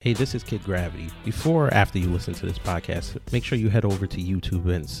Hey, this is Kid Gravity. Before or after you listen to this podcast, make sure you head over to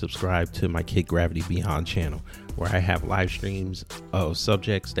YouTube and subscribe to my Kid Gravity Beyond channel, where I have live streams of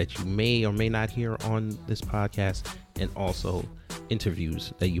subjects that you may or may not hear on this podcast, and also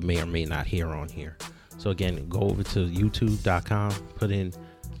interviews that you may or may not hear on here. So again, go over to youtube.com, put in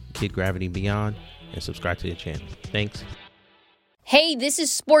Kid Gravity Beyond, and subscribe to the channel. Thanks. Hey, this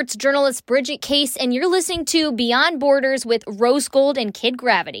is sports journalist Bridget Case, and you're listening to Beyond Borders with Rose Gold and Kid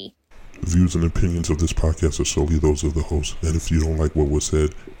Gravity. The views and opinions of this podcast are solely those of the host, and if you don't like what was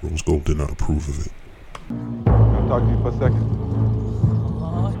said, Rose Gold did not approve of it. Can I talk to you for a second?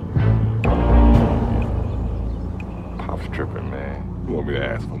 Pop's tripping, man. You want me to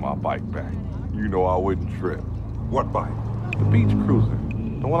ask for my bike back? You know I wouldn't trip. What bike? The Beach Cruiser.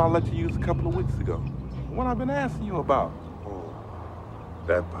 The one I let you use a couple of weeks ago. The one I've been asking you about.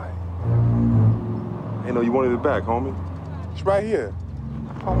 That bike. Ain't know you wanted it back, homie. It's right here.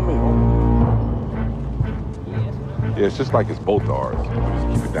 Follow me, homie. Yeah, it's just like it's both ours. We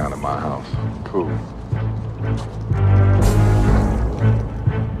just keep it down at my house. Cool.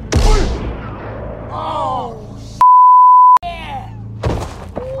 Oh!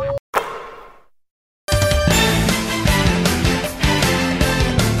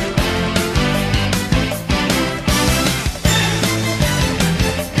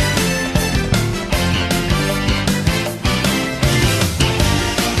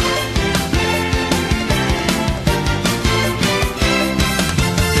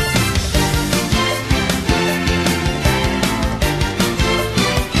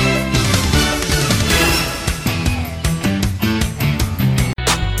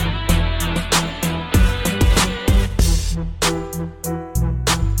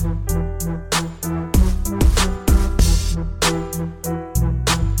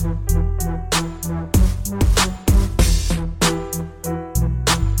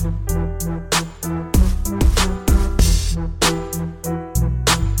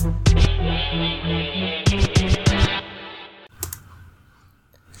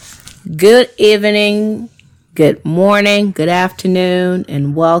 Good evening, good morning, good afternoon,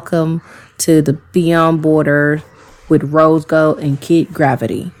 and welcome to the Beyond Border with Rose Gold and Kid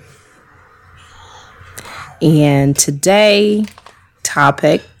Gravity. And today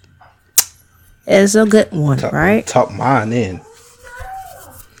topic is a good one, right? Talk mine in.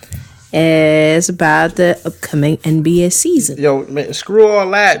 It's about the upcoming NBA season. Yo, man, screw all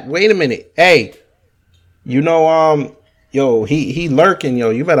that. Wait a minute. Hey, you know, yo, he lurking, yo.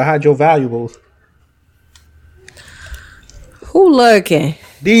 You better hide your valuables. Who lurking?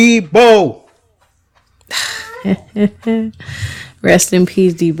 Debo. Rest in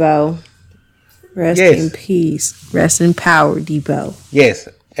peace, Debo. Rest in peace. Rest in power, Debo. Yes.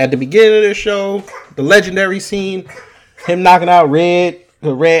 At the beginning of the show, the legendary scene, him knocking out Red.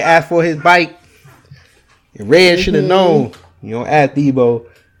 Red asked for his bike. And Red should have known. You don't ask Debo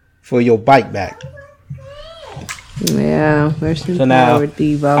for your bike back. Yeah, rest in So now, power,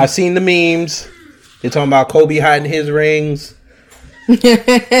 Debo. I've seen the memes. They're talking about Kobe hiding his rings.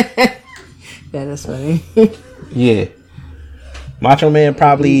 Yeah, that's funny. Yeah. Macho Man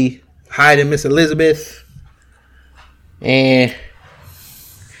probably hiding Miss Elizabeth. And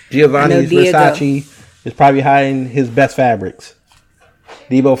Giovanni Versace is probably hiding his best fabrics.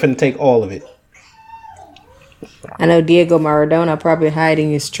 Debo finna take all of it. I know Diego Maradona probably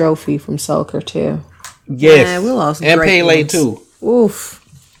hiding his trophy from soccer too. Yes. We lost and great Pele ones. too. Oof.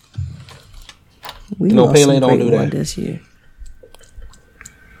 We No, lost Pele some don't great do that ones this year.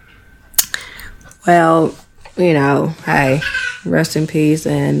 Well, you know, hey, rest in peace,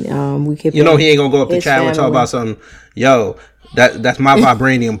 and we keep. You know he ain't gonna go up to chat and talk family. about something. Yo, that's my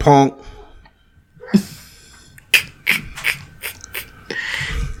vibranium punk.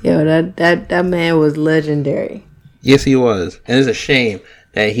 Yo, that man was legendary. Yes, he was, and it's a shame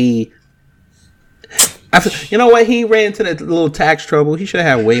that he. You know what? He ran into that little tax trouble. He should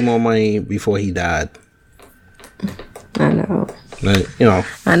have had way more money before he died. I know. But, you know.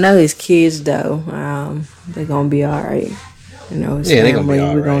 I know his kids though. They're gonna be all right. You know, his Yeah, family. they're gonna be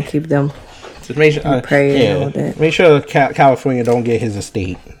all We're right. gonna keep them. Just make sure, pray and all that. Make sure California don't get his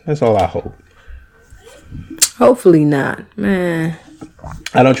estate. That's all I hope. Hopefully not, man.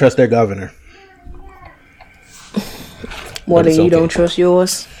 I don't trust their governor. What? But You it's don't okay. trust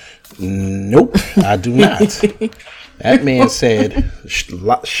yours? Nope, I do not. That man said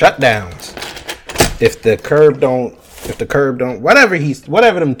shutdowns. If the curb don't,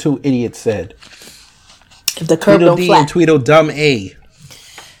 whatever them two idiots said. If the curb don't Tweedledee flat, and Tweedledum A.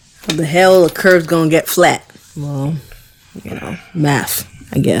 how the hell the curve's gonna get flat? Well, you know, math,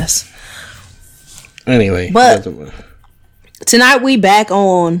 I guess. Anyway, But tonight we back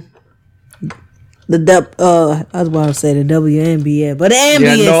on I was about to say the WNBA, but the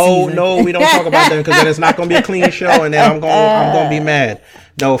NBA season. No, we don't talk about them because then it's not going to be a clean show, and then I'm going to be mad.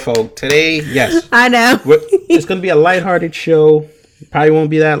 No, folks. Today, yes, I know it's going to be a lighthearted show. Probably won't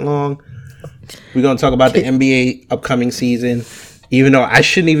be that long. We're going to talk about the NBA upcoming season, even though I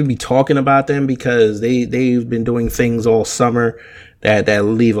shouldn't even be talking about them because they've been doing things all summer that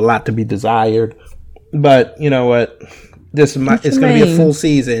leave a lot to be desired. But you know what? It's going to be a full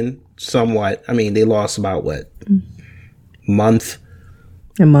season. Somewhat. I mean, they lost about what? Month.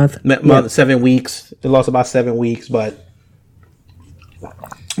 7 weeks. They lost about 7 weeks, but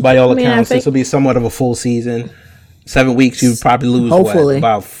by all accounts, this will be somewhat of a full season. 7 weeks, you probably lose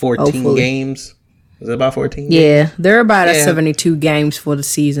about 14 games. Is it about 14 games? Yeah, they're about 72 games for the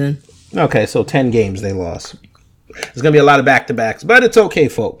season. Okay, so 10 games they lost. There's going to be a lot of back-to-backs, but it's okay,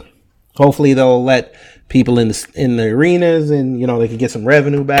 folk. Hopefully they'll let people in the arenas and, you know, they can get some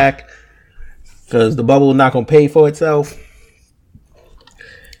revenue back because the bubble is not going to pay for itself.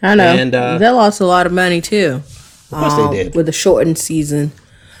 I know. And they lost a lot of money, too. Of course they did. With the shortened season.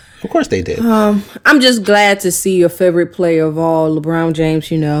 Of course they did. I'm just glad to see your favorite player of all, LeBron James,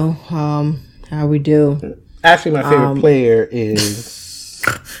 you know. How we do. Actually, my favorite player is...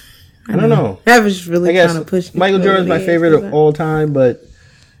 I don't know. I was really trying to push Michael Jordan's my favorite of all time, but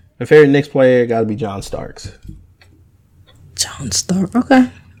my favorite Knicks player got to be John Starks. John Starks,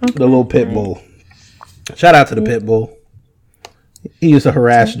 okay. The little pit bull. Shout out to the pit bull. He used to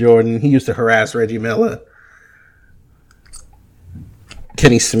harass Jordan. He used to harass Reggie Miller.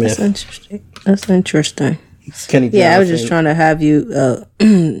 Kenny Smith. That's interesting. Kenny Johnson. Yeah, I was just trying to have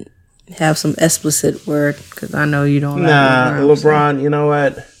you have some explicit word because I know you don't like LeBron, you know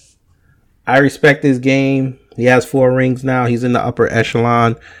what? I respect his game. He has 4 rings now. He's in the upper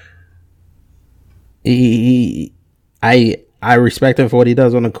echelon. I respect him for what he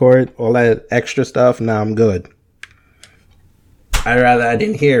does on the court. All that extra stuff, now I'm good. I'd rather I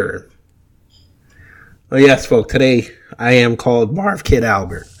didn't hear her. Well, yes, folks, today I am called Marv Kid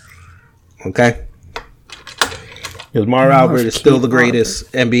Albert. Okay? Because Marv Albert is still the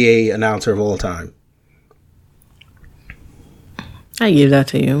greatest NBA announcer of all time. I give that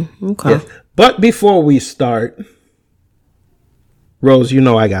to you. Okay. Yes. But before we start, Rose, you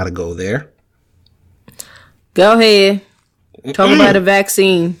know I got to go there. Go ahead. Talk about the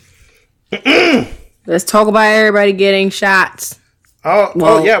vaccine. Let's talk about everybody getting shots.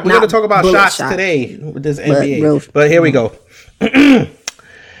 Oh yeah, we're going to talk about shots today with this NBA. But here we go.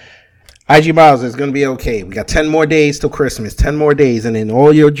 IG Miles is going to be okay. We got 10 more days till Christmas, 10 more days, and then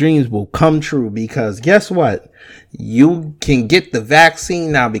all your dreams will come true because guess what? You can get the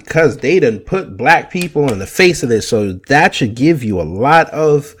vaccine now because they done put black people in the face of this. So that should give you a lot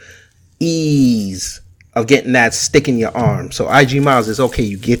of ease of getting that stick in your arm. So IG Miles is okay.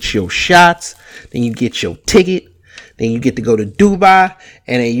 You get your shots, then you get your ticket, then you get to go to Dubai,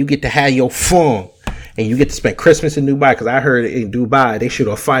 and then you get to have your fun. And you get to spend Christmas in Dubai because I heard in Dubai they shoot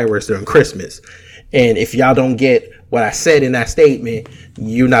off fireworks during Christmas. And if y'all don't get what I said in that statement,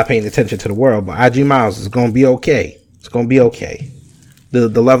 you're not paying attention to the world. But IG Miles is going to be okay. It's going to be okay. The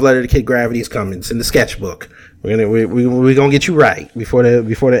love letter to Kid Gravity is coming. It's in the sketchbook. We're gonna get you right before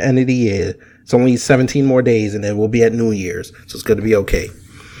the end of the year. It's only 17 more days, and then we'll be at New Year's. So it's going to be okay.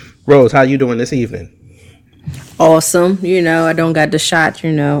 Rose, how you doing this evening? Awesome. You know, I don't got the shot.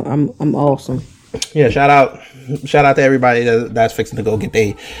 You know, I'm awesome. Yeah, shout out to everybody that's fixing to go get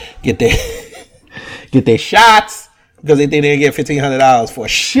their shots because they think they get $1,500 for a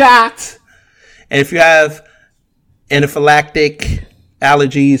shot. And if you have anaphylactic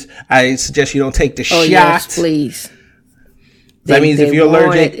allergies, I suggest you don't take the shot. Yes, please. That means if you're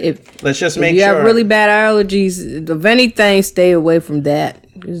allergic, let's just make sure. If you have really bad allergies, if anything, stay away from that.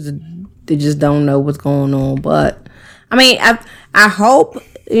 They just don't know what's going on. But I mean, I hope,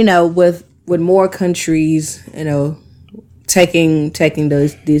 you know, with more countries, you know, taking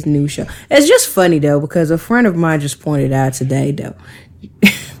these new shows. It's just funny though because a friend of mine just pointed out today though.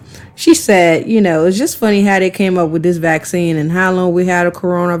 She said, you know, it's just funny how they came up with this vaccine and how long we had a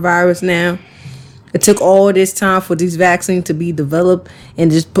coronavirus now. It took all this time for this vaccine to be developed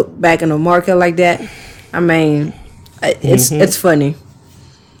and just put back in the market like that. I mean, it's funny.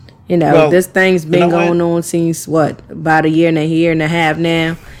 You know, this thing's been going on since about a year and a half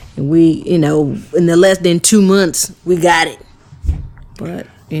now. And we, you know, in the less than 2 months, we got it. But,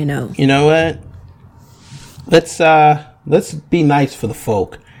 you know. You know what? Let's be nice for the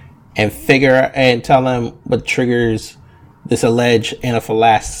folk and tell them what triggers this alleged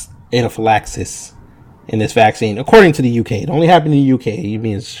anaphylaxis in this vaccine. According to the UK. It only happened in the UK. It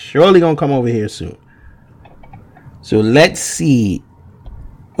means it's surely going to come over here soon. So let's see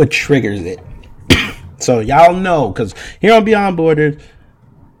what triggers it. So y'all know, because here on Beyond Borders,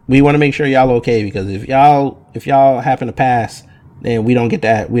 we want to make sure y'all okay, because if y'all happen to pass, then we don't get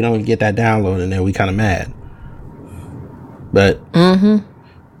that download, and then we kind of mad. But I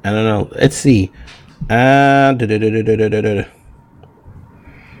don't know. Let's see.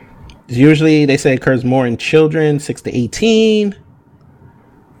 Usually they say it occurs more in children 6 to 18.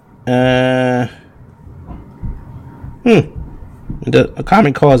 The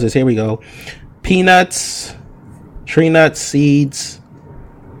common causes, here we go. Peanuts, tree nuts, seeds,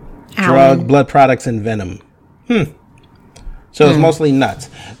 drug, blood products, and venom. So it's mostly nuts.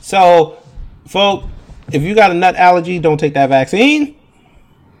 So, folks, if you got a nut allergy, don't take that vaccine.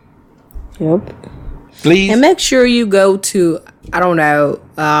 Yep. Please. And make sure you go to, I don't know,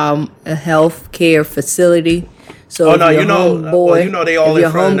 a health care facility. So they all in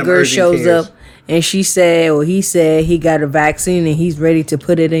front of them homegirl shows cares. up and she said or he said he got a vaccine and he's ready to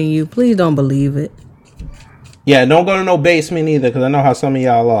put it in you, please don't believe it. Yeah, don't go to no basement either, because I know how some of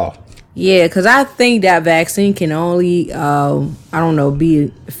y'all are. Yeah, because I think that vaccine can only,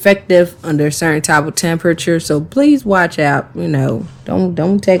 be effective under a certain type of temperature. So please watch out.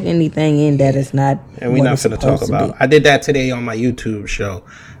 Don't take anything in that is not. And we're not going to talk about. I did that today on my YouTube show,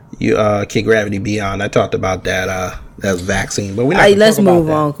 Kid Gravity Beyond. I talked about that vaccine, but we're not. Let's move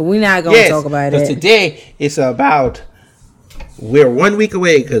on, because we're not going to talk about it. Today it's about. We're 1 week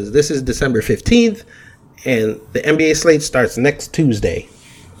away, because this is December 15th, and the NBA slate starts next Tuesday.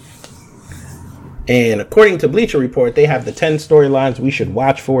 And according to Bleacher Report, they have the 10 storylines we should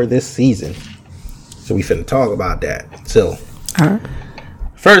watch for this season. So we finna talk about that. So,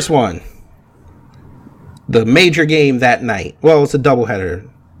 first one, the major game that night. Well, it's a doubleheader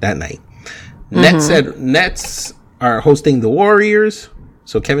that night. Nets are hosting the Warriors.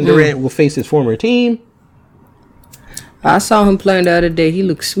 So Kevin Durant will face his former team. I saw him playing the other day. He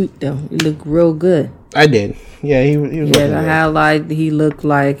looked sweet, though. He looked real good. I did. Yeah, he was. Yeah, the highlight, he looked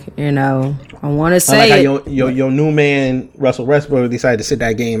like, I want to say I like how your new man, Russell Westbrook, decided to sit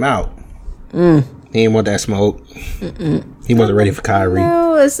that game out. He didn't want that smoke. He wasn't ready for Kyrie.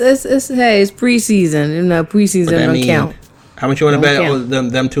 No, it's preseason. Preseason don't count. How much you want to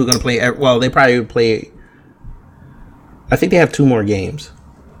bet them two are going to play? Well, they probably play. I think they have 2 more games.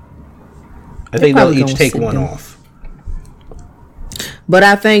 I think they'll each take one off. But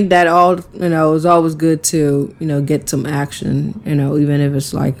I think that it's always good to, get some action, even if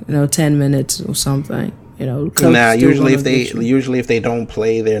it's like, 10 minutes or something, Now, usually if they don't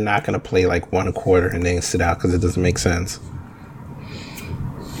play, they're not going to play like 1 quarter and then sit out, because it doesn't make sense.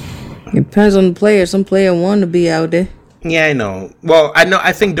 It depends on the player. Some player want to be out there. Yeah, I know. Well,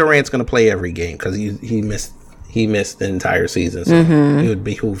 I think Durant's going to play every game, because he missed the entire season, so it would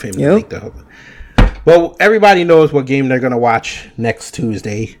behoove him to make the whole. Well, everybody knows what game they're going to watch next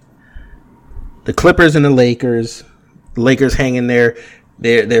Tuesday. The Clippers and the Lakers. The Lakers hanging their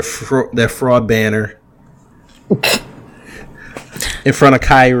fraud banner in front of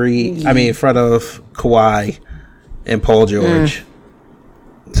Kyrie. I mean, in front of Kawhi and Paul George.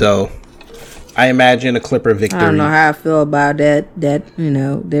 So, I imagine a Clipper victory. I don't know how I feel about that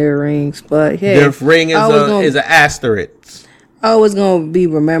their rings, but hey, their ring is an asterisk. Always gonna be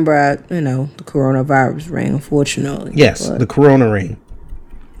remembered, the coronavirus ring, unfortunately. Yes, the Corona ring.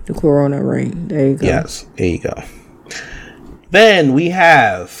 The Corona ring. There you go. Yes, there you go. Then we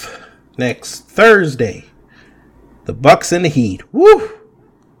have next Thursday, the Bucks and the Heat. Woo!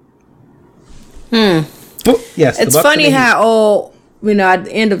 Yes, it's funny how at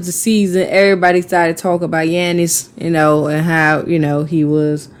the end of the season, everybody started talking about Giannis, and how he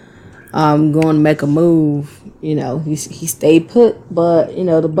was going to make a move. He stayed put, but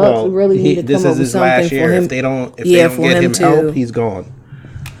the Bucks really need to come up with something for him. If they don't get him help, he's gone.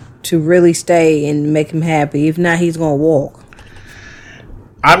 To really stay and make him happy. If not, he's gonna walk.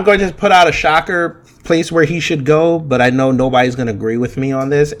 I'm going to put out a shocker place where he should go, but I know nobody's going to agree with me on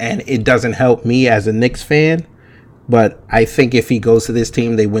this, and it doesn't help me as a Knicks fan. But I think if he goes to this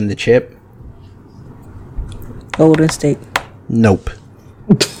team, they win the chip. Golden State. Nope.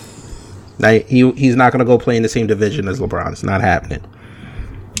 He's not going to go play in the same division as LeBron. It's not happening.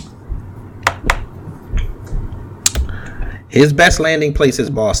 His best landing place is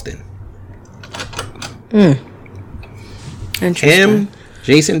Boston. Interesting. Him,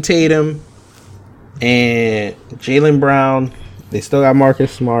 Jason Tatum, and Jaylen Brown. They still got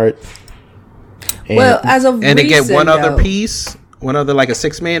Marcus Smart. And, they get one other piece, one other like a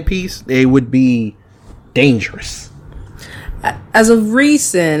 6-man piece. They would be dangerous. As of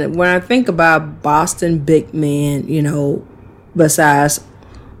recent, when I think about Boston big men, besides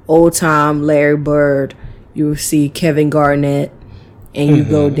old time Larry Bird, you will see Kevin Garnett, and you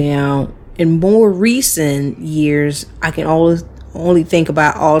go down. In more recent years, I can only think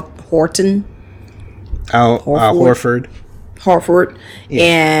about Horford. Horford. Yeah.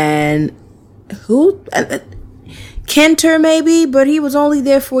 And who? Kenter maybe, but he was only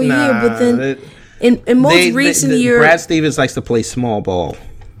there for a year. But then in most recent years, Brad Stevens likes to play small ball.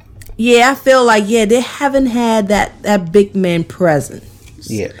 Yeah, I feel like they haven't had that big man presence.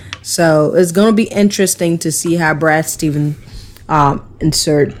 Yeah. So it's gonna be interesting to see how Brad Stevens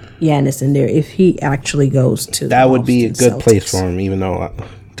insert Giannis in there if he actually goes to. That would be a good place for him, even though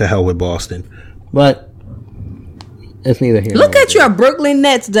to hell with Boston. But it's neither here. Look at your Brooklyn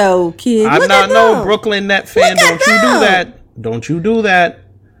Nets, though, kid. I'm not no Brooklyn Net fan. Don't you do that. Don't you do that.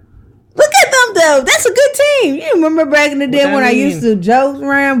 Look at them, though. That's a good team. You remember back in the day when I used to joke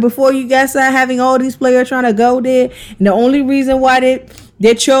around before you guys started having all these players trying to go there? And the only reason why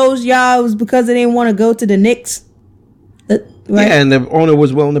they chose y'all was because they didn't want to go to the Knicks. Right? Yeah, and the owner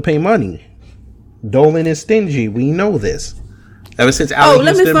was willing to pay money. Dolan is stingy. We know this. Ever since Allen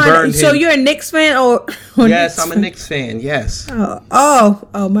Houston burned him. So you're a Knicks fan or yes, I'm a Knicks fan. Yes.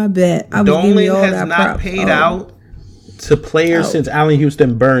 Oh, my bad. Dolan has not paid out to players since Allen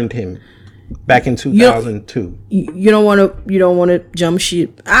Houston burned him back in 2002. You don't want to jump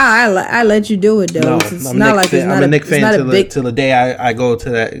ship. I let you do it though. No, it's not like it's not I'm a Knicks fan till the day I go to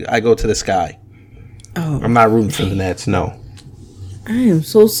that. I go to the sky. Oh, I'm not rooting for the Nets. No. I am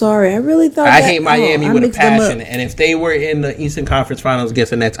so sorry. I really thought I hate Miami with a passion, and if they were in the Eastern Conference Finals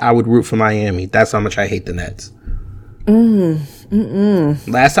against the Nets, I would root for Miami. That's how much I hate the Nets.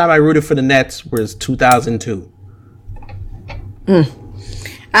 Last time I rooted for the Nets was 2002.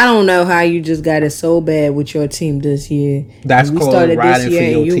 I don't know how you just got it so bad with your team this year. That's called riding for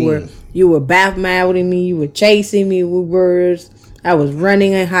your team. You were bath-mouthing me. You were chasing me with words. I was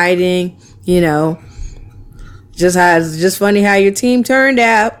running and hiding. It's just funny how your team turned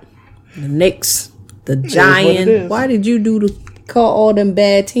out. The Knicks, the Giants. Why did you call all them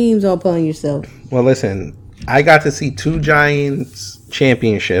bad teams upon yourself? Well, listen, I got to see 2 Giants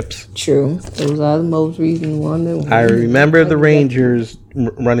championships. True. Those are the most recent ones. I remember the Rangers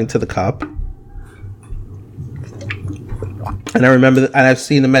running to the cup. And I remember, and I've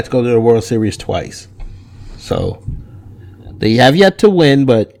seen the Mets go to the World Series twice. So, they have yet to win,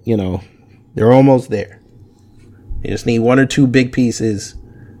 but, they're almost there. They just need 1 or 2 big pieces,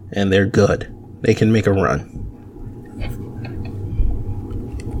 and they're good. They can make a run.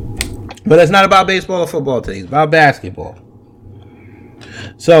 But it's not about baseball or football today. It's about basketball.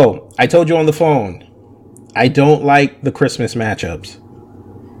 So, I told you on the phone, I don't like the Christmas matchups.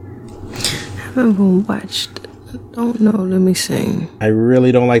 I haven't watched it. I don't know. Let me see. I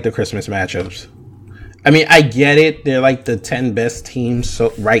really don't like the Christmas matchups. I mean, I get it. They're like the 10 best teams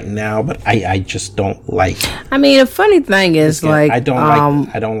right now, but I just don't like it. I mean, the funny thing is, I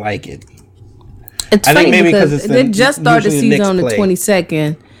don't like it. It's funny because they just started the season on the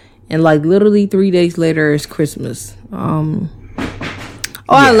 22nd, and literally 3 days later is Christmas.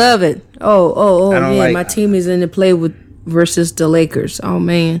 I love it. Yeah, my team is in the play versus the Lakers. Oh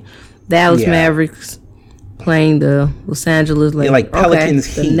man, Dallas Mavericks playing the Los Angeles Lakers. Pelicans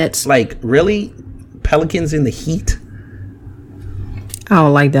Heat. The Nets. Really? Pelicans in the Heat? I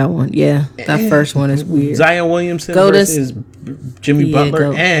don't like that one. Yeah, that first one is weird. Zion Williamson versus Jimmy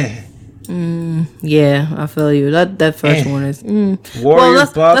Butler. Yeah, I feel you. That first one is.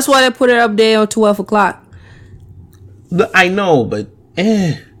 Warriors, Bucks. That's why they put it up there on 12 o'clock. I know, but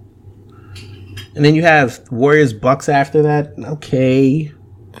And then you have Warriors Bucks after that. Okay,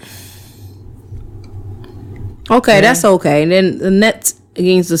 that's okay. And then the Nets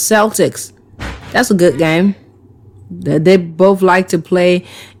against the Celtics. That's a good game. They both like to play.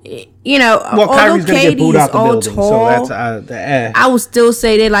 Kyrie's gonna get booed out the building, tall, so that's I would still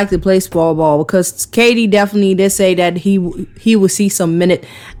say they like to play small ball because KD definitely did say that he will see some minute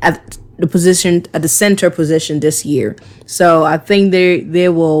at the center position this year. So I think they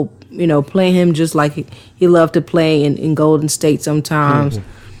will play him just like he loved to play in Golden State sometimes.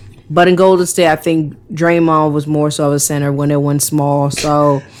 But in Golden State, I think Draymond was more so of a center when they went small.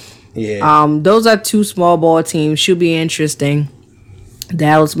 So. Yeah. Those are 2 small ball teams. Should be interesting.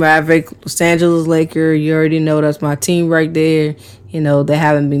 Dallas Maverick, Los Angeles Lakers. You already know that's my team right there. They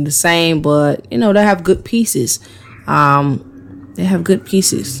haven't been the same, but they have good pieces. They have good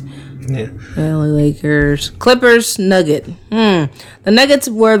pieces. Yeah. LA Lakers, Clippers, Nugget. The Nuggets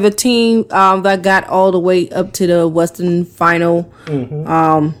were the team that got all the way up to the Western Final.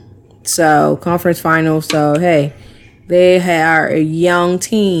 So conference final. So hey. They are a young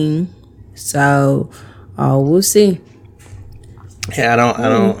team, so we'll see.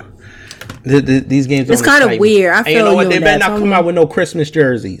 Yeah, These games. It's kind of weird. I feel you know what? They better not come out with no Christmas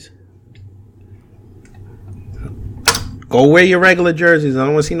jerseys. Go wear your regular jerseys. I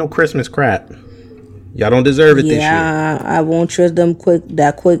don't want to see no Christmas crap. Y'all don't deserve it this year. Yeah, I won't trust them quick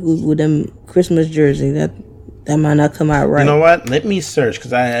with them Christmas jerseys. That might not come out right. You know what? Let me search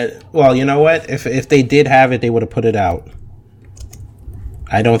you know what? If they did have it, they would have put it out.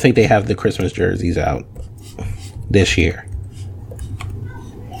 I don't think they have the Christmas jerseys out this year.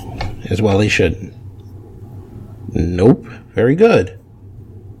 As well, they shouldn't. Nope. Very good.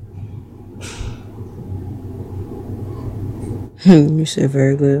 You said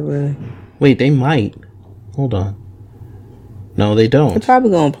very good, really. Wait, they might. Hold on. No, they don't. They're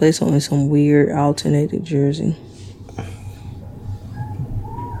probably going to play some weird alternative jersey.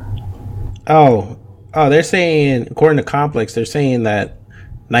 Oh, they're saying, according to Complex, they're saying that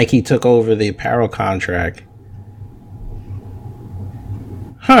Nike took over the apparel contract.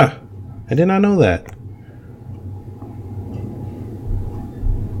 Huh. I did not know that.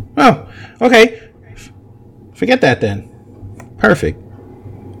 Oh, okay. Forget that then. Perfect.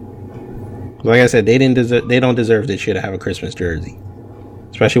 Like I said, they don't deserve this year to have a Christmas jersey,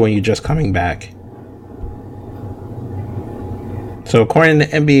 especially when you're just coming back. So according to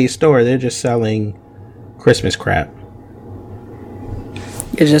the NBA store, they're just selling Christmas crap.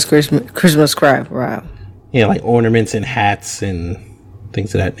 It's just Christmas crap, right? Yeah, like ornaments and hats and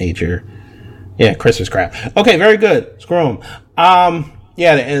things of that nature. Yeah, Christmas crap. Okay, very good. Screw them.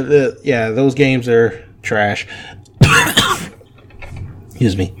 Yeah, those games are trash.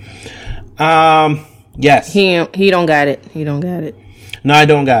 Excuse me. Yes. He don't got it. He don't got it. No, I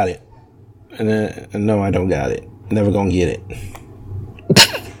don't got it. And no, I don't got it. Never gonna get it.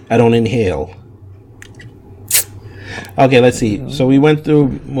 I don't inhale. Okay, let's see. So we went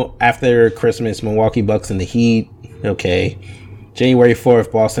through after Christmas, Milwaukee Bucks and the Heat. Okay. January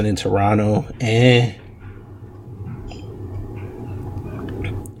 4th, Boston and Toronto.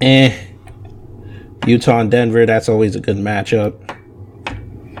 Utah and Denver, that's always a good matchup.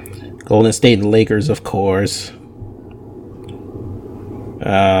 Golden State and Lakers, of course.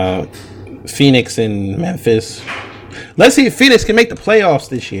 Phoenix and Memphis. Let's see if Phoenix can make the playoffs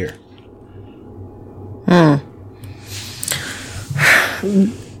this year.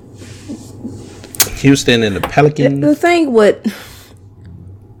 Houston and the Pelicans. The thing with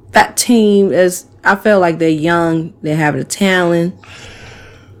that team is, I feel like they're young. They have the talent.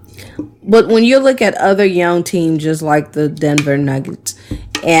 But when you look at other young teams, just like the Denver Nuggets,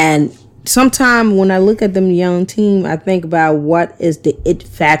 and sometimes when I look at them young team, I think about what is the it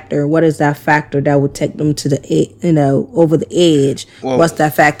factor. What is that factor that would take them to the over the edge? Well, what's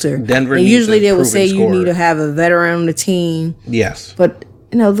that factor? Denver. And usually they will say you need to have a veteran on the team. Yes. But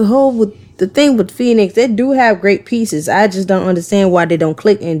the thing with Phoenix, they do have great pieces. I just don't understand why they don't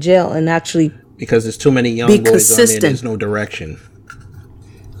click and gel and actually because there's too many young boys consistent. On there. There's no direction.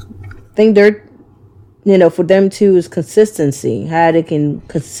 I think they're, for them too is consistency. How they can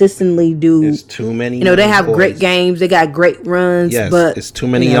consistently do. There's too many. They have boys. Great games. They got great runs. Yes, but it's too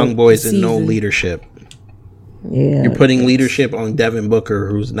many young boys and no leadership. Yeah, you're putting leadership on Devin Booker,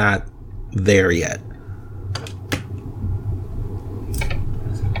 who's not there yet.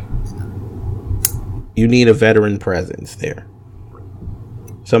 You need a veteran presence there.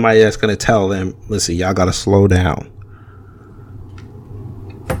 Somebody that's going to tell them, listen, y'all got to slow down.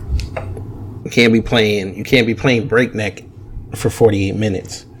 You can't be playing breakneck for 48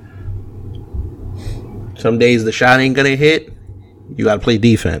 minutes. Some days the shot ain't going to hit. You got to play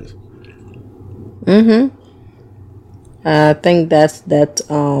defense. I think that's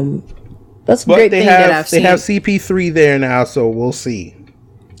a great thing that I've seen. They have CP3 there now, so we'll see.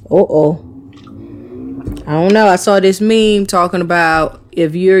 I don't know. I saw this meme talking about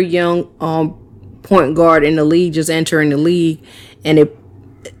if you're a young point guard in the league, just entering the league, and it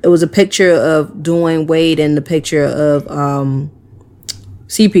was a picture of Dwayne Wade and the picture of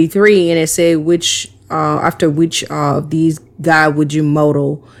CP3, and it said after which of these guys would you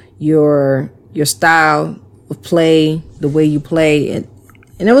model your style of play, the way you play, and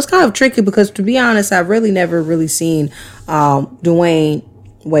it was kind of tricky because, to be honest, I've really never really seen Dwayne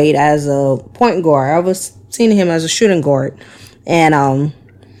Wade as a point guard. I was seeing him as a shooting guard, and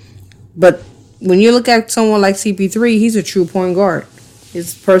but when you look at someone like CP3, he's a true point guard.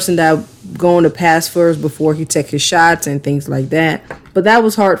 He's a person that going to pass first before he take his shots and things like that. But that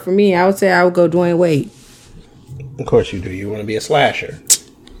was hard for me. I would say I would go Dwayne Wade. Of course you do. You want to be a slasher.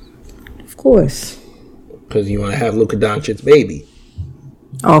 Of course. Because you want to have Luka Doncic's baby.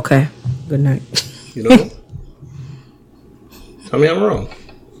 Okay. Good night. You know? Tell me I'm wrong.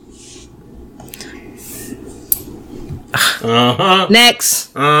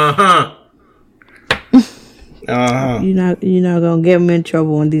 Next. You're not gonna get me in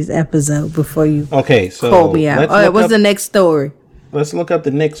trouble in these episodes before you call me out. All right, what's the next story? Let's look up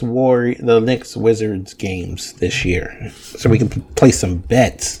the Knicks Wizards games this year, so we can play some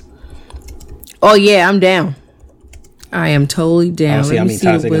bets. Oh yeah, I'm down. I am totally down. Let me see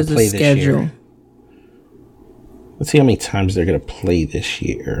how many times they're gonna play this year. Let's see how many times they're gonna play this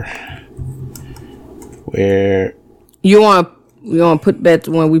year. Where you want to put bets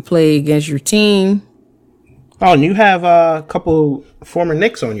when we play against your team? Oh, and you have a couple former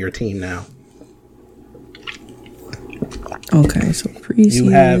Knicks on your team now. Okay, so preseason. You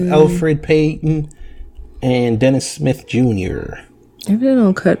have Elfrid Payton and Dennis Smith Jr. If they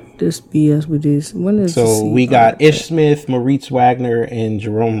don't cut this BS with this, when is so we got Ish Smith, Moritz Wagner, and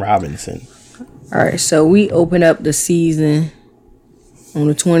Jerome Robinson. All right, so we open up the season on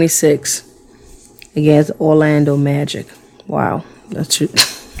the 26th against Orlando Magic. Wow, that's it.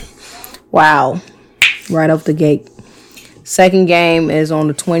 Wow, right off the gate. Second game is on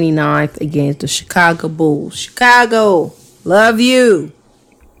the 29th against the Chicago Bulls. Chicago, love you.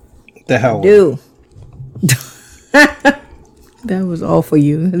 The hell do. That was all for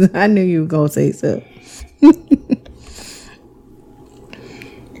you. I knew you were gonna say so. All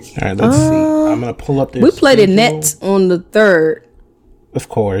right, let's see. I'm gonna pull up this. We play the Nets on the 3rd. Of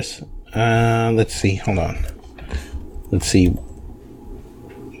course. Let's see. Hold on. Let's see.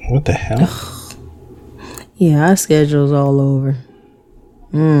 What the hell? Yeah, our schedule's all over.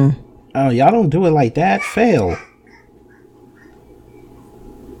 Oh, y'all don't do it like that. Fail.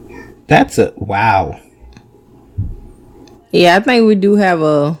 That's a wow. Yeah, I think we do have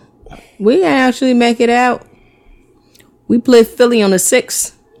we can actually make it out. We play Philly on the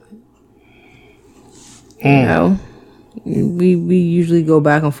 6th. You know, we usually go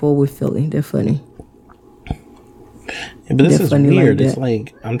back and forth with Philly. They're funny. Yeah, but this is weird. Like it's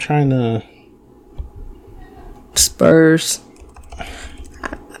like I'm trying to. Spurs. I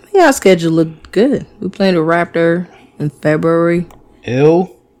think our schedule looked good. We playing the Raptor in February. Ew.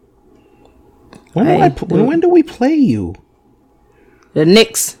 When do we play you? The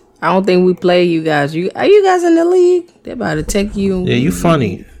Knicks. I don't think we play you guys. Are you guys in the league? They're about to take you. Yeah, you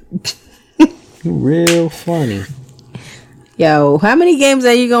funny. You real funny. Yo, how many games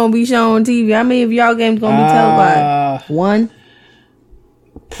are you gonna be showing on TV? How many of y'all games gonna be televised? One.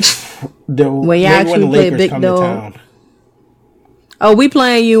 When you actually play Big Dog. Oh, we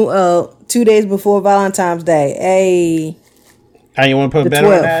playing you 2 days before Valentine's Day. Hey. How you want to put a bet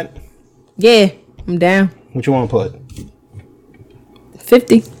on that? Yeah, I'm down. What you want to put?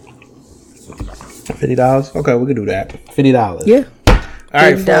 $50. $50? Okay, we can do that. $50. Yeah. All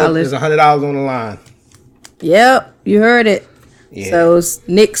right, folks, there's $100 on the line. Yep, you heard it. Yeah. So it's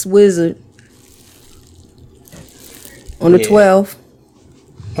Knicks Wizard on the 12th.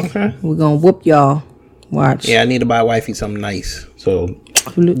 Okay. We're going to whoop y'all. Watch. Yeah, I need to buy wifey something nice. So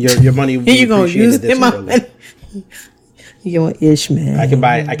your money will be you're gonna use this early. You're an ish, man. I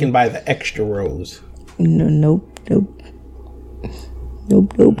can buy the extra rose. Nope.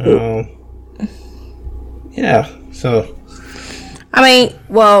 Yeah, so I mean,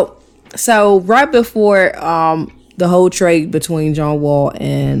 well, so right before the whole trade between John Wall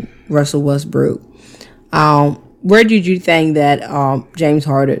and Russell Westbrook, where did you think that James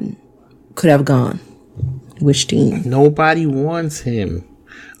Harden could have gone? Which team? Nobody wants him.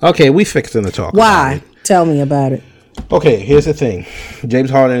 Okay, we fixing the talk. Why? Tell me about it. Okay, here's the thing.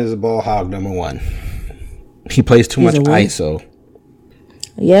 James Harden is a ball hog, number one. He plays too much ISO.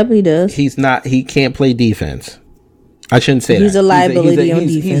 Yep, he does. He can't play defense. I shouldn't say that. He's a liability on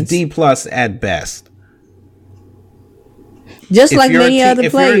defense. He's D+ at best. Just like many other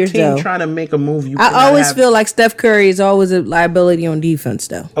players, if you're a team though. Trying to make a move, I always feel like Steph Curry is always a liability on defense,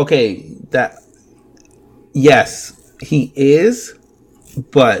 though. Okay, yes, he is,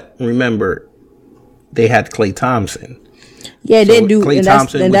 but remember, they had Klay Thompson. Yeah, they do, and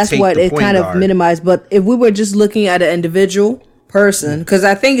that's what it kind of minimized. But if we were just looking at an individual person, because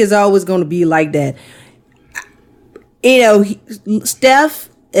I think it's always going to be like that. You know, Steph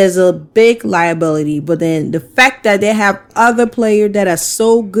is a big liability, but then the fact that they have other players that are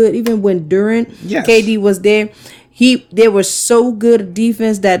so good, even when Durant, KD was there, they were so good at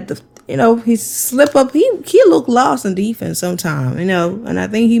defense that he slip up. He looked lost in defense sometimes, and I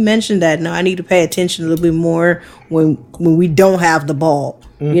think he mentioned that. I need to pay attention a little bit more when we don't have the ball,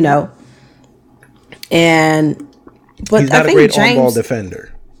 But he's not I think a great James, on-ball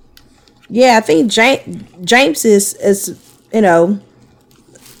defender. Yeah, I think James is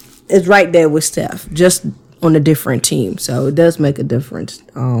right there with Steph, just on a different team. So it does make a difference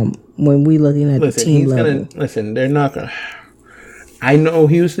when we looking at the team level. They're not gonna. I know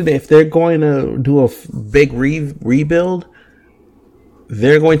Houston, if they're going to do a big rebuild,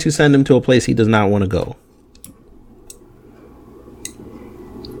 they're going to send him to a place he does not want to go.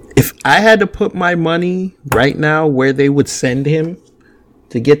 If I had to put my money right now where they would send him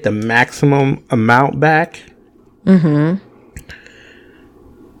to get the maximum amount back,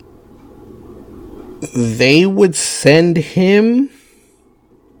 they would send him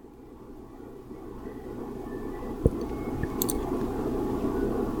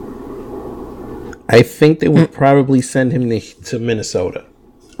I think they would probably send him to Minnesota.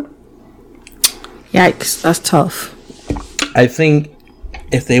 Yikes, that's tough. I think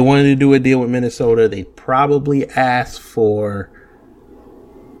if they wanted to do a deal with Minnesota, they'd probably ask for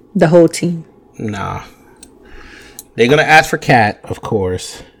the whole team. Nah. They're going to ask for Cat, of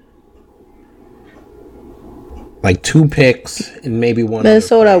course. Like 2 picks and maybe one.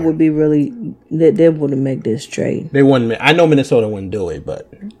 Minnesota would be really. They wouldn't make this trade. They wouldn't. I know Minnesota wouldn't do it,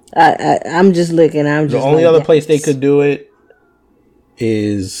 but I'm just looking. The only other place they could do it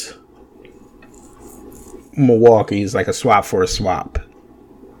is Milwaukee. Is like a swap for a swap.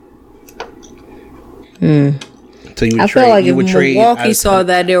 So you would feel like if Milwaukee saw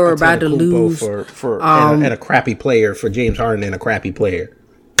that they were about to lose and a crappy player for James Harden and a crappy player.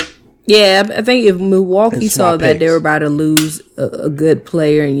 Yeah, I think if Milwaukee saw that they were about to lose a good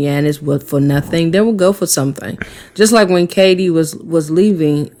player and Giannis was for nothing, they would go for something. Just like when KD was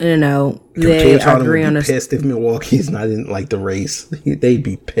leaving, they agree on a. Pissed if Milwaukee's not in like the race. They'd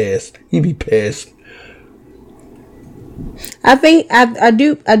be pissed. He'd be pissed. I think I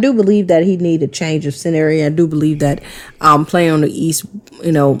do believe that he need a change of scenery. I do believe that playing on the East,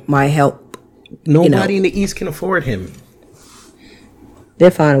 might help. Nobody in the East can afford him. They'll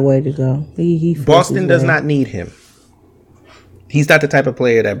find a way to go. He Boston does not need him. He's not the type of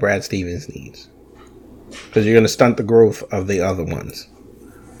player that Brad Stevens needs. Because you're going to stunt the growth of the other ones.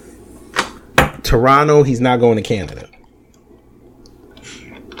 Toronto, he's not going to Canada.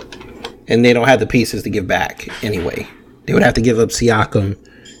 And they don't have the pieces to give back anyway. They would have to give up Siakam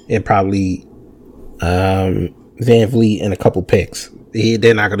and probably Van Vliet and a couple picks.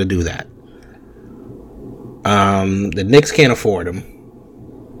 They're not going to do that. The Knicks can't afford him.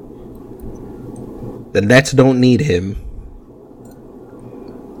 The Nets don't need him.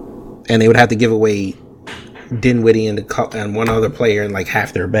 And they would have to give away Dinwiddie and one other player and like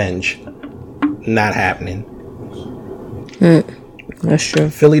half their bench. Not happening. That's true.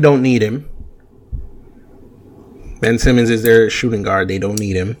 Philly don't need him. Ben Simmons is their shooting guard. They don't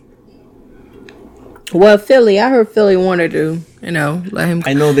need him. Well, Philly, I heard Philly wanted to, let him.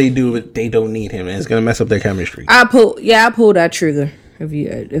 I know they do, but they don't need him, and it's gonna mess up their chemistry. I pull that trigger if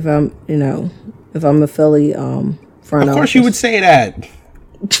I'm a Philly front office. Of course, you would say that.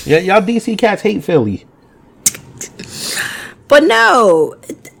 Yeah, y'all DC cats hate Philly. But no,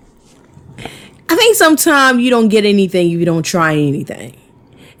 I think sometimes you don't get anything if you don't try anything.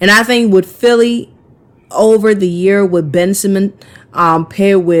 And I think with Philly over the year with Ben Simmons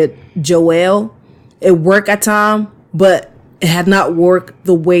paired with Joel, it worked at time, but it had not worked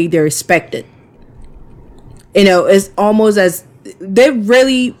the way they're expected. It's almost as they're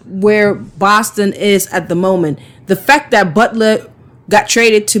really where Boston is at the moment. The fact that Butler got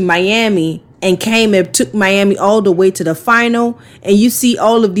traded to Miami and came and took Miami all the way to the final, and you see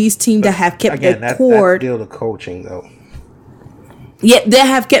all of these teams that have kept their core. That's still the coaching, though. Yeah, they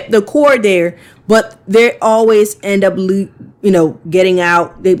have kept the core there, but they always end up, getting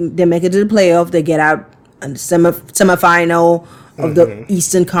out. They make it to the playoff. They get out in the semifinal of the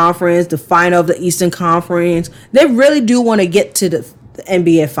Eastern Conference, the final of the Eastern Conference. They really do want to get to the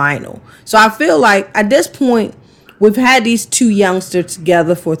NBA final. So I feel like at this point, we've had these two youngsters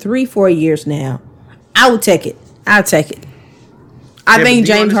together for 3-4 years now. I would take it. I'll take it. I think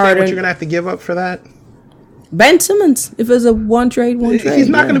James Harden. What you're gonna have to give up for that? Ben Simmons. If it's a one trade. He's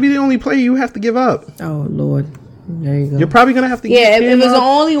not gonna be the only player you have to give up. Oh Lord, there you go. You're probably gonna have to. Yeah, if it was the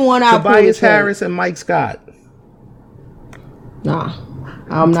only one, I'll Tobias Harris and Mike Scott. Nah,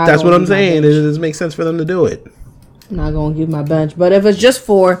 I'm not. That's what I'm saying. It doesn't make sense for them to do it. I'm not gonna give my bench, but if it's just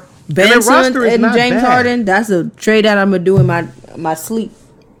for Ben Simmons and James Harden, that's a trade that I'm gonna do in my sleep.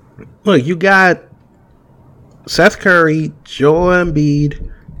 Look, you got Seth Curry, Joel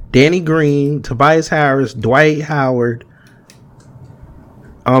Embiid, Danny Green, Tobias Harris, Dwight Howard.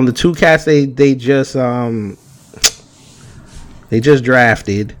 The two cats they just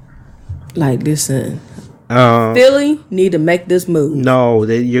drafted. Like, listen, Philly need to make this move. No,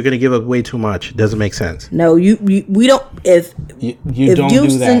 you're gonna give up way too much. It doesn't make sense. No, we don't. If don't Houston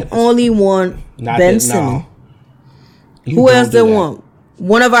do that. only want Ben Simmons, who else they want?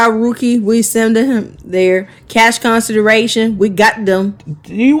 one of our rookie, we send him their cash consideration. We got them.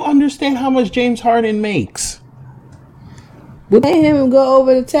 Do you understand how much James Harden makes? We pay him and go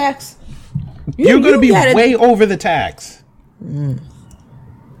over the tax. You're going to be way over the tax. I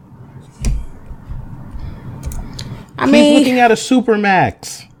mean, he's looking at a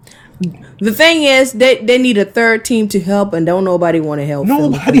supermax. The thing is, they need a third team to help, and don't nobody want to help.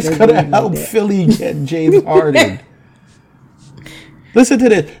 Nobody's going to help Philly get James Harden. Listen to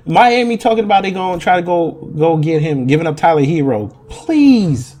this. Miami talking about they going to try to go get him, giving up Tyler Hero.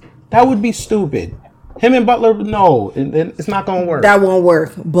 Please. That would be stupid. Him and Butler, no. It's not going to work. That won't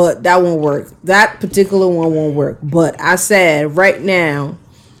work. That particular one won't work. But I said right now.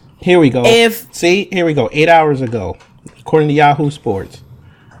 Here we go. Here we go. 8 hours ago, according to Yahoo Sports.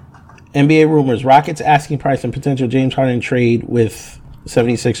 NBA rumors. Rockets asking price and potential James Harden trade with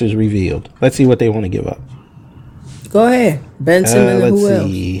 76ers revealed. Let's see what they want to give up. Go ahead. Ben Simmons and who else?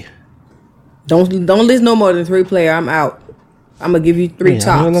 Don't list no more than 3 players. I'm out. I'm going to give you 3 tops.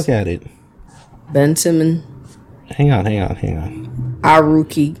 I'm going to look at it. Ben Simmons. Hang on. Our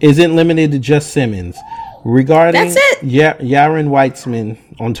rookie. Isn't limited to just Simmons. Regarding That's it. Yaron Weitzman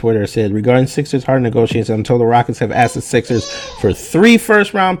on Twitter said, regarding Sixers Harden negotiations, I'm told the Rockets have asked the Sixers for 3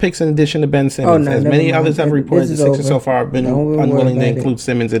 first-round picks in addition to Ben Simmons. As many others have reported, the Sixers so far have been unwilling to include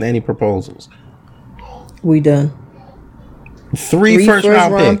Simmons in any proposals. We done. 3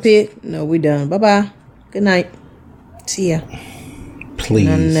 first-round picks. No, we done. Bye-bye. Good night. See ya. Please.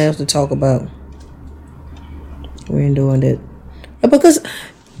 Nothing else to talk about. We ain't doing that. Because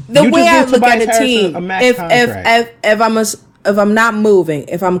the way I look at the team, if I'm not moving,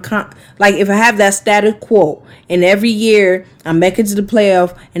 if I have that status quo, and every year I make it to the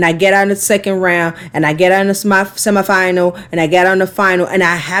playoff, and I get out in the second round, and I get out in the semifinal, and I get out in the final, and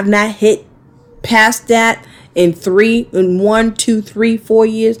I have not hit past that in 1, 2, 3, 4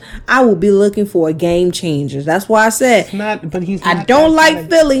 years, I will be looking for a game changer. That's why I said I don't like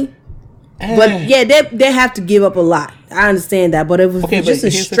Philly. But yeah, they have to give up a lot. I understand that, but it was just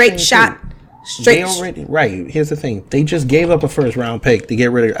a straight shot. Right. Here's the thing: they just gave up a first-round pick to get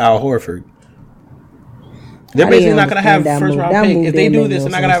rid of Al Horford. They're basically not going to have a first-round pick. If they do this,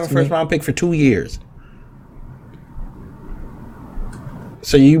 they're not going to have a first-round pick for 2 years.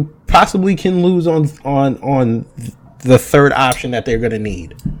 So you possibly can lose on the third option that they're going to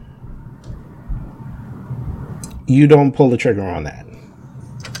need. You don't pull the trigger on that.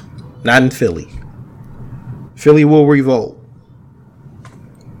 Not in Philly. Philly will revolt.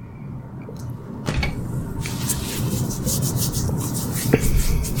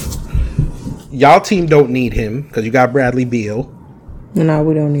 Y'all team don't need him because you got Bradley Beal. No,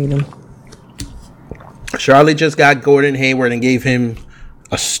 we don't need him. Charlotte just got Gordon Hayward and gave him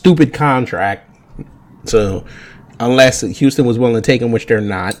a stupid contract. So unless Houston was willing to take him, which they're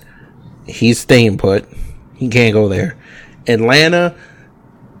not, he's staying put. He can't go there. Atlanta...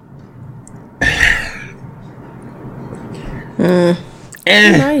 Him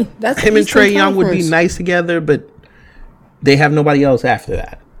and Trae Young would be nice together, but they have nobody else after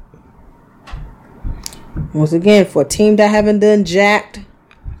that. Once again, for a team that haven't done jacked,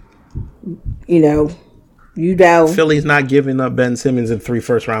 Philly's not giving up Ben Simmons and 3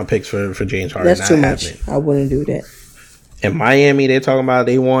 first-round picks for James Harden. That's too much. I wouldn't do that. In Miami, they're talking about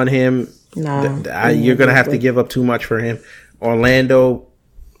they want him. Nah, you're going to have to give up too much for him. Orlando,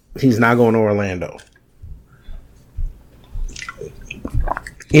 he's not going to Orlando.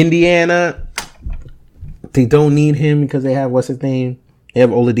 Indiana, they don't need him because they have, what's his name? They have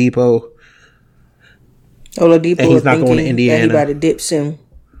Oladipo. And he's not going to Indiana. He about to dip soon.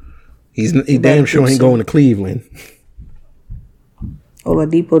 He damn sure ain't going to Cleveland.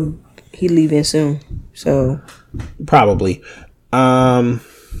 Oladipo, he leaving soon. So probably.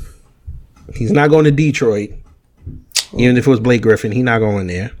 He's not going to Detroit. Even if it was Blake Griffin, he's not going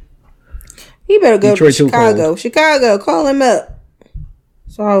there. He better go to Chicago. Chicago, call him up.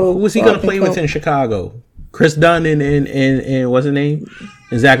 So who was he going to play with in Chicago? Chris Dunn and what's his name?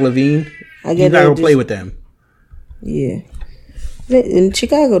 And Zach LaVine. He's not going to play with them. Yeah. And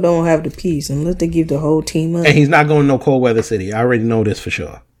Chicago don't have the piece unless they give the whole team up. And he's not going to no cold weather city. I already know this for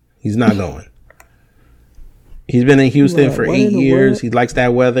sure. He's not going. He's been in Houston for 8 years. He likes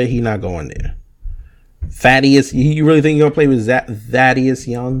that weather. He's not going there. Thaddeus, you really think you're going to play with Thaddeus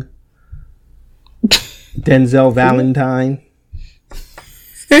Young? Denzel Valentine?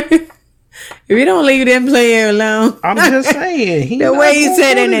 If you don't leave that player alone. I'm just saying. The way he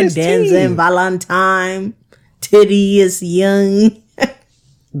said it, and Denzel Valentine, Thaddeus Young.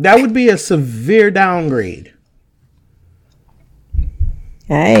 That would be a severe downgrade.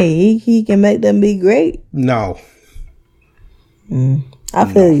 Hey, he can make them be great. No.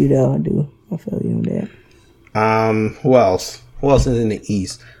 I feel you though. I do. I feel you on that. Who else? Who else is in the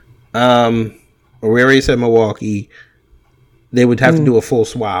East? We already said Milwaukee. They would have to do a full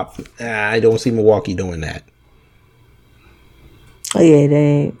swap. I don't see Milwaukee doing that. Oh yeah, they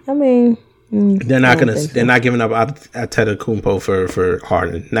ain't. I mean, they're not gonna. They're not giving up Antetokounmpo for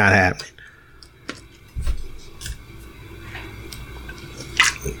Harden. Not happening.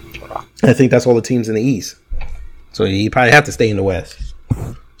 I think that's all the teams in the East. So you probably have to stay in the West.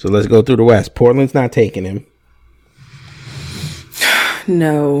 So let's go through the West. Portland's not taking him.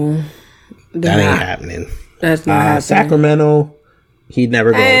 No, that ain't happening. That's not happening. Sacramento, he'd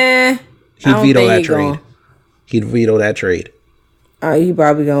never go. He'd veto that trade. He'd veto that trade. He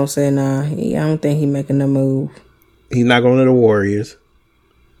probably gonna say nah. I don't think he's making the move. He's not going to the Warriors.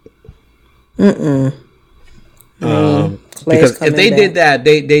 Because if they did that,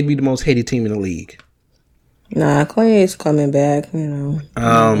 they'd be the most hated team in the league. Nah, Clay's coming back. You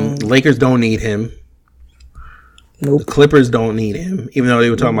know. Lakers don't need him. Nope. The Clippers don't need him, even though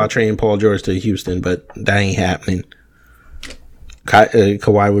they were talking about trading Paul George to Houston, but that ain't happening.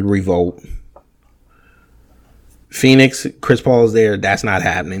 Kawhi would revolt. Phoenix, Chris Paul is there. That's not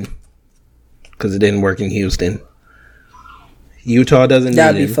happening because it didn't work in Houston. Utah doesn't need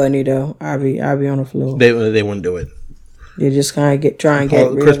him. That'd be funny though. I'll be on the floor. They wouldn't do it. They just kind of get rid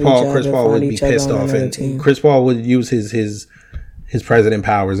of Chris Paul would be pissed off, and team. Chris Paul would use his president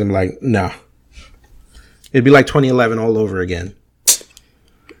powers and be like, "No." It'd be like 2011 all over again.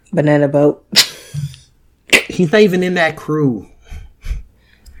 Banana boat. He's not even in that crew.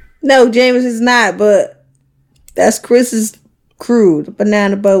 No, James is not, but that's Chris's crew, the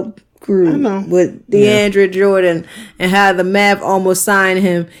banana boat crew. I know. With DeAndre Jordan and how the Mavs almost signed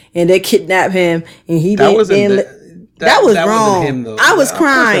him and they kidnapped him and he that that was wrong. Him, though. I was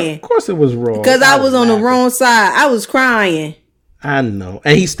crying. Of course it was wrong. Because I was on the wrong side. I was crying. I know.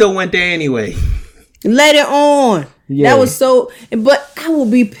 And he still went there anyway. Let it on. Yeah. That was so. But I will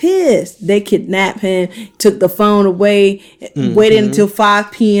be pissed. They kidnapped him, took the phone away, waited until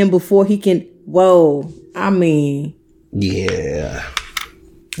 5 p.m. before he can. Whoa. I mean. Yeah.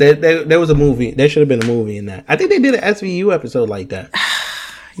 There was a movie. There should have been a movie in that. I think they did an SVU episode like that.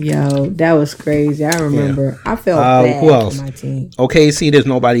 Yo, that was crazy. I remember. Yeah. I felt bad who else? for my team. OKC, there's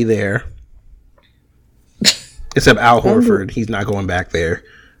nobody there. Except Al Horford. He's not going back there.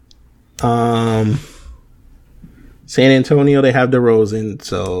 San Antonio, they have DeRozan,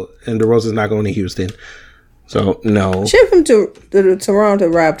 and DeRozan's not going to Houston, so no. Ship him to the Toronto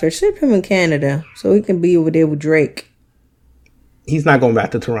Raptors. Ship him in Canada so he can be over there with Drake. He's not going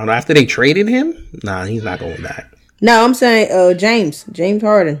back to Toronto after they traded him. Nah, he's not going back. No, I'm saying James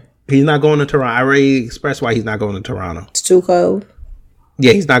Harden. He's not going to Toronto. I already expressed why he's not going to Toronto. It's too cold.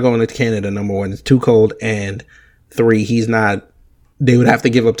 Yeah, he's not going to Canada. Number one, it's too cold, and 3, he's not. They would have to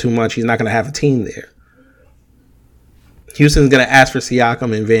give up too much. He's not going to have a team there. Houston's going to ask for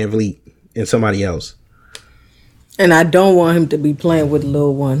Siakam and Van Vliet and somebody else. And I don't want him to be playing with the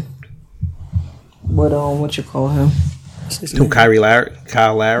little one. What you call him? Who, Kyle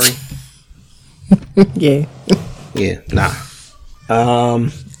Lowry? Yeah. Yeah, nah.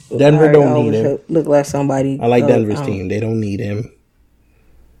 Denver don't need him. Look like somebody. I like Denver's team. They don't need him.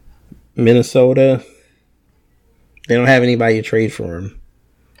 Minnesota, they don't have anybody to trade for him.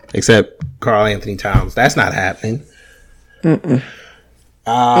 Except Karl Anthony Towns. That's not happening. Who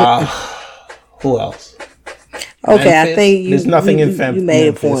else? Okay, Memphis? I think there's nothing in Memphis. You made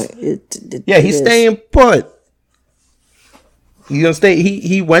a point. He's staying put. He's gonna stay.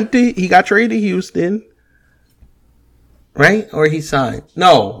 He got traded to Houston, right? Or he signed?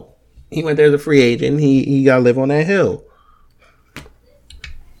 No, he went there as a free agent. He got to live on that hill.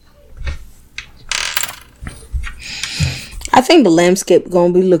 I think the landscape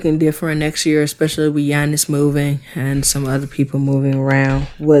gonna be looking different next year, especially with Giannis moving and some other people moving around.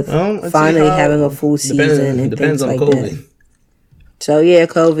 With finally having a full season and things like COVID. That. So yeah,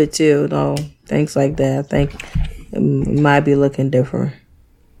 COVID too. No, things like that. I think it might be looking different.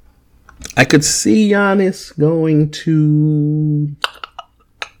 I could see Giannis going to.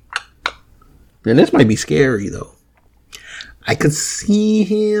 And this might be scary though. I could see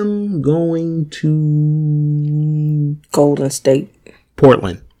him going to Golden State,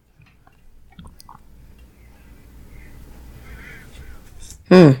 Portland.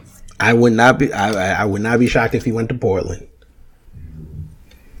 I would not be. I would not be shocked if he went to Portland.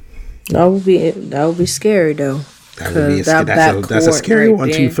 That would be scary though. That would be that's a scary right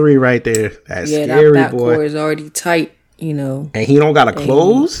 1, 2, 3 right there. That's scary, that boy. Court is already tight, you know. And he don't got to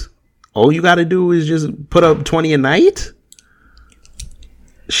close. All you got to do is just put up 20 a night.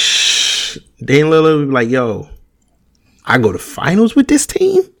 Shh. Dame Lillard would be like, yo, I go to finals with this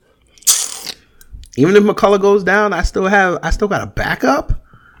team. Even if McCullough goes down, I still got a backup.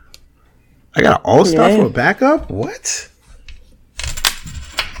 I got an all-star for a backup. What?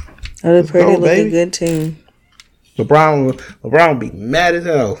 That's a pretty looking good team. LeBron be mad as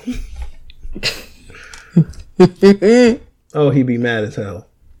hell. Oh, he'd be mad as hell.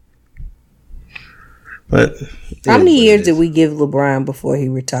 But how many years did we give LeBron before he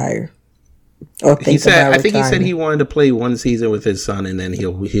retired? Or I think he said he wanted to play one season with his son, and then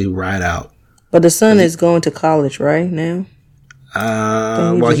he'll ride out. But the son is going to college right now.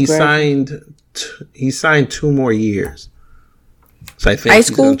 Well, he signed 2 more years. So I think he's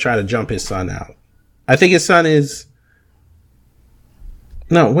going to try to jump his son out. I think his son is.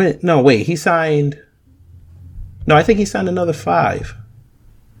 No, wait. He signed. No, I think he signed another 5.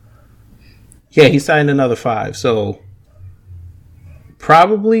 Yeah, he signed another 5. So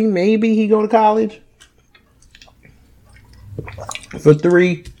probably, maybe he go to college for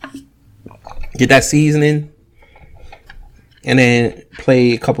 3. Get that seasoning, and then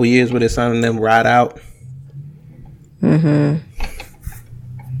play a couple years with his son, and then ride out. I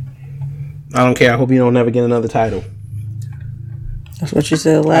don't care. I hope you don't never get another title. That's what you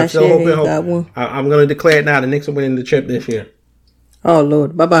said last year. He got one. I'm going to declare it now. The Knicks are winning the chip this year. Oh,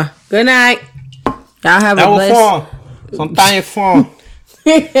 Lord. Bye-bye. Good night. Y'all have a blessed... Some time fun.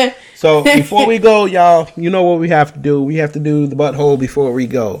 So, before we go, y'all, you know what we have to do. We have to do the butthole before we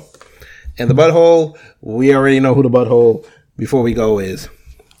go. And the butthole, we already know who the butthole before we go is.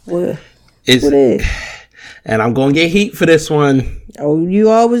 What is? And I'm going to get heat for this one. Oh, you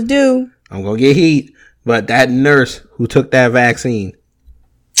always do. I'm going to get heat. But that nurse who took that vaccine.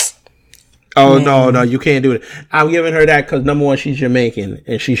 Oh, man. No, you can't do it. I'm giving her that because, number one, she's Jamaican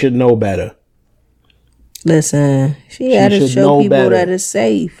and she should know better. Listen, she had to show people that it's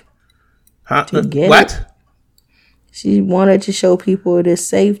safe. To get what? It. She wanted to show people it is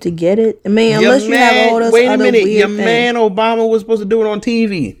safe to get it. I mean, unless you have all those other weird things. Your man Obama was supposed to do it on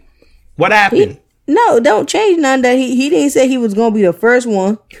TV. What happened? No, don't change none. That he didn't say he was going to be the first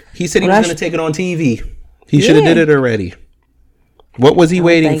one. He said he was going to take it on TV. He should have did it already. What was he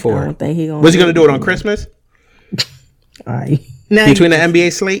waiting for? Was he going to do it on Christmas? All right. Between the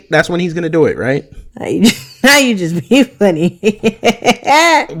NBA slate, that's when he's going to do it, right? Now you just be funny.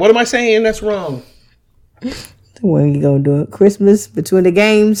 What am I saying? That's wrong. When you going to do it? Christmas between the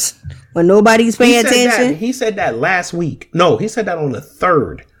games when nobody's paying attention? He said that last week. No, he said that on the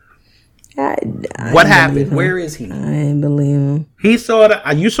 3rd. What happened? Where is he? I didn't believe him. He saw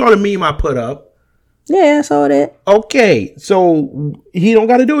that. You saw the meme I put up. Yeah, I saw that. Okay, so he don't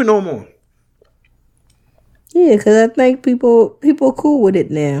got to do it no more. Yeah, because I think people cool with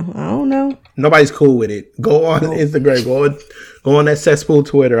it now. I don't know. Nobody's cool with it. Go on Instagram. Go on that cesspool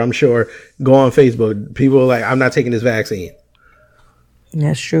Twitter. I'm sure. Go on Facebook. People are like, I'm not taking this vaccine.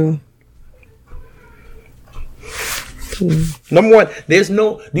 That's true. Number one,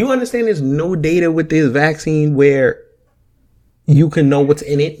 do you understand there's no data with this vaccine where you can know what's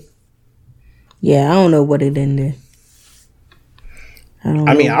in it? Yeah, I don't know what it in there.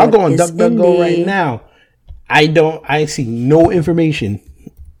 I'll go on DuckDuckGo right now. I see no information.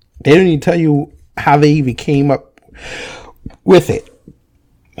 They don't even tell you how they even came up with it.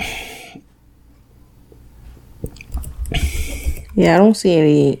 Yeah, I don't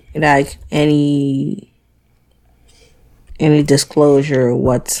see any disclosure of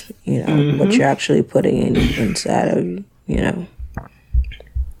what's, what you're actually putting inside of,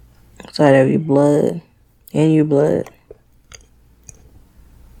 inside of your blood, in your blood.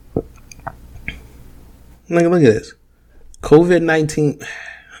 Look at this. COVID-19.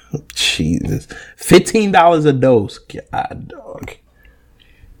 Jesus. $15 a dose. God, dog.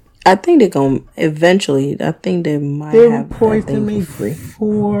 I think they're going to eventually, I think they might have that thing for free.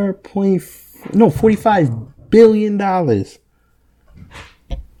 $45 billion.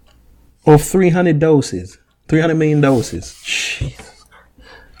 Or 300 doses. 300 million doses. Jesus.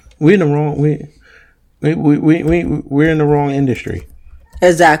 We're in the wrong, we're in the wrong industry.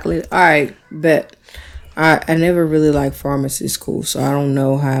 Exactly. All right, bet. I never really liked pharmacy school, so I don't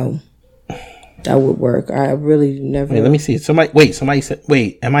know how that would work. I really never. Wait, let me see. Somebody said.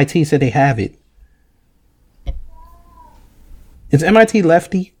 Wait, MIT said they have it. Is MIT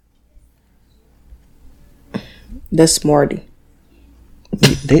lefty? That's smarty.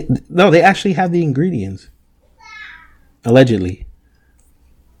 They actually have the ingredients. Allegedly.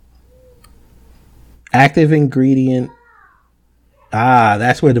 Active ingredient.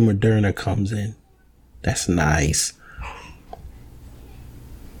 That's where the Moderna comes in. That's nice.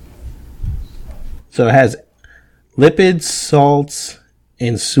 So it has lipids, salts,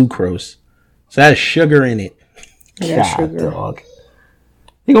 and sucrose. So that has sugar in it. God, dog.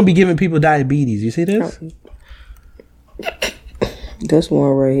 They're gonna be giving people diabetes. You see this? This one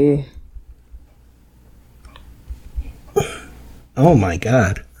right here. Oh my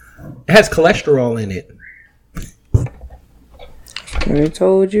God. It has cholesterol in it. I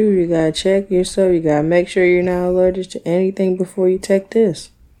told you, you gotta check yourself. You gotta make sure you're not allergic to anything before you take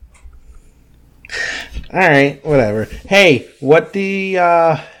this. All right, whatever. Hey, what the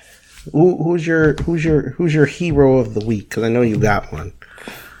who's your hero of the week? Because I know you got one.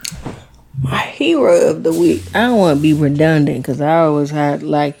 My hero of the week. I don't want to be redundant because I always had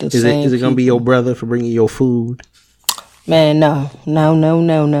like the same. Is it gonna be your brother for bringing your food? Man, no.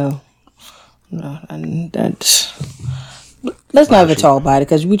 Let's not even talk about it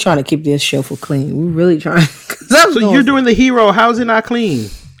because we're trying to keep this show for clean. We're really trying. So you're doing the hero. How's it not clean?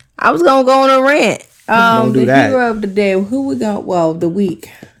 I was gonna go on a rant. Don't do that. Hero of the day. Who we got? Well, the week.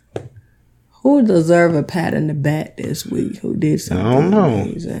 Who deserve a pat in the back this week? Who did something? I don't know.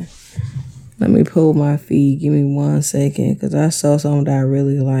 Amazing? Let me pull my feed. Give me 1 second because I saw something that I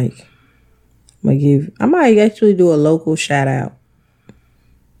really like. I might actually do a local shout out.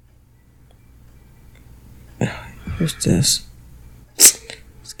 What's this?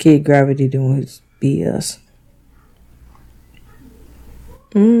 It's Kid Gravity doing his BS.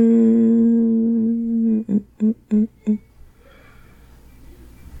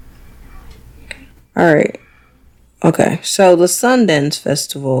 All right. Okay, so the Sundance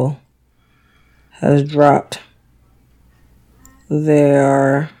Festival has dropped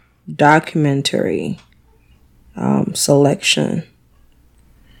their documentary selection,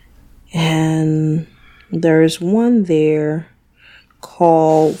 and there's one there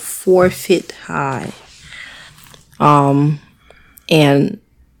called 4 Feet High, and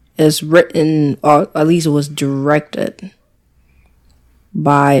it's written, or at least it was directed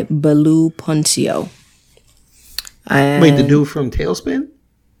by Baloo Poncio. Wait, the dude from Tailspin?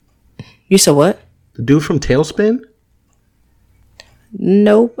 You said what? The dude from Tailspin?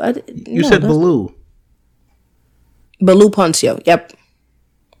 Nope. You said Baloo. Baloo Poncio. Yep.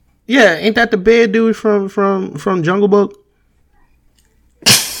 Yeah, ain't that the bad dude from Jungle Book?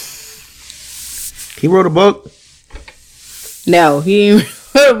 He wrote a book. No, he didn't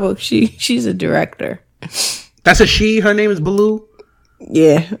write a book. She's a director. That's a she. Her name is Baloo.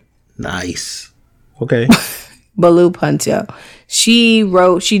 Yeah. Nice. Okay. Baloo Poncio. She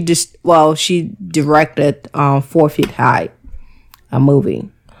directed 4 Feet High, a movie.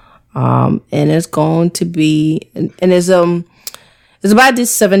 And it's going to be, and it's about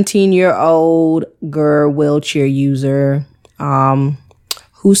this 17-year-old girl, wheelchair user,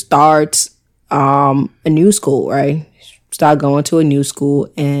 who starts a new school, right? Start going to a new school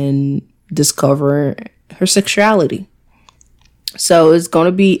and discover her sexuality. So it's going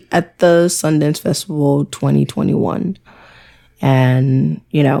to be at the Sundance Festival 2021. And,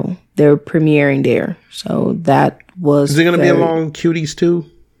 they're premiering there. So that was... Is it going to be along Cuties 2?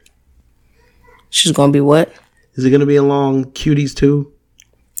 She's going to be what? Is it going to be along Cuties 2?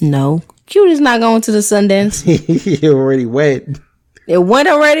 No. Cutie's not going to the Sundance. You already went. It went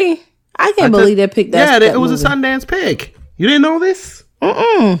already? I can't believe they picked that. Yeah, it was a Sundance pick. You didn't know this?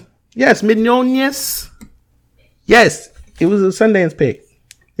 Yes, Mignonez. Yes, it was a Sundance pick.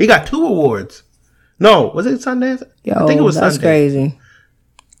 He got 2 awards. No, was it Sundance? I think it was that's Sundance. Crazy.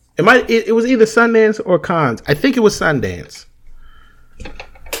 It was either Sundance or Cannes. I think it was Sundance.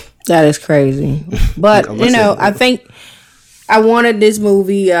 That is crazy. But, I think I wanted this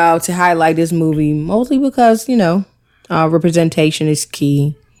movie to highlight this movie mostly because, representation is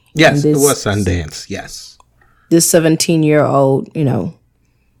key. Yes, it was Sundance. Yes. This 17-year-old, we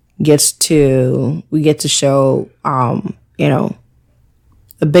get to show, a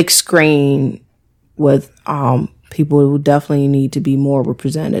big screen with people who definitely need to be more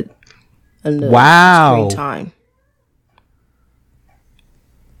represented in the screen time.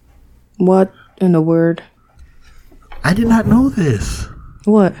 What in the word? I did not know this.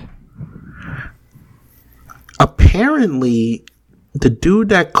 What? Apparently, the dude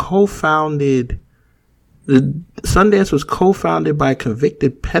that co-founded the Sundance was co-founded by a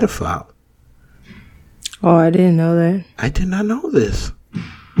convicted pedophile. Oh, I didn't know that. I did not know this.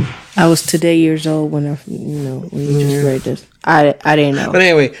 I was today years old when when you just read this. I didn't know. But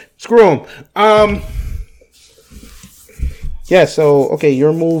anyway, screw them. Yeah. So okay,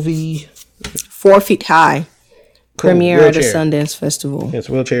 your movie, 4 Feet High, cool. Premiere at the Sundance Festival. Yes,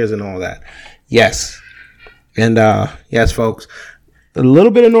 wheelchairs and all that. Yes, and yes, folks, a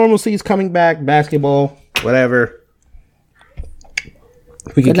little bit of normalcy is coming back. Basketball, whatever.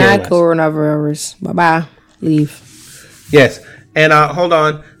 Good night, coronavirus. Bye bye. Leave. Yes, and hold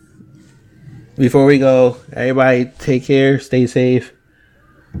on. before we go, everybody take care, stay safe,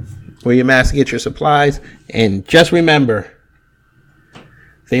 wear your mask to get your supplies, and just remember,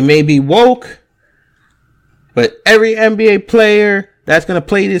 they may be woke, but every NBA player that's going to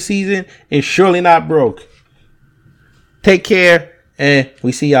play this season is surely not broke. Take care, and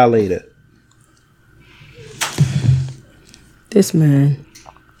we see y'all later. This man.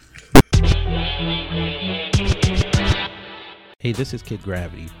 Hey, this is Kid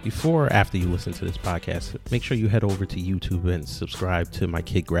Gravity. Before or after you listen to this podcast, make sure you head over to YouTube and subscribe to my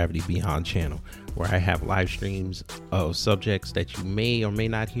Kid Gravity Beyond channel, where I have live streams of subjects that you may or may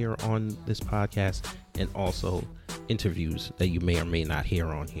not hear on this podcast, and also interviews that you may or may not hear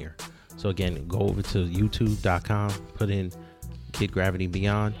on here. So again, go over to youtube.com, put in Kid Gravity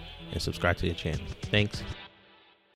Beyond, and subscribe to the channel. Thanks.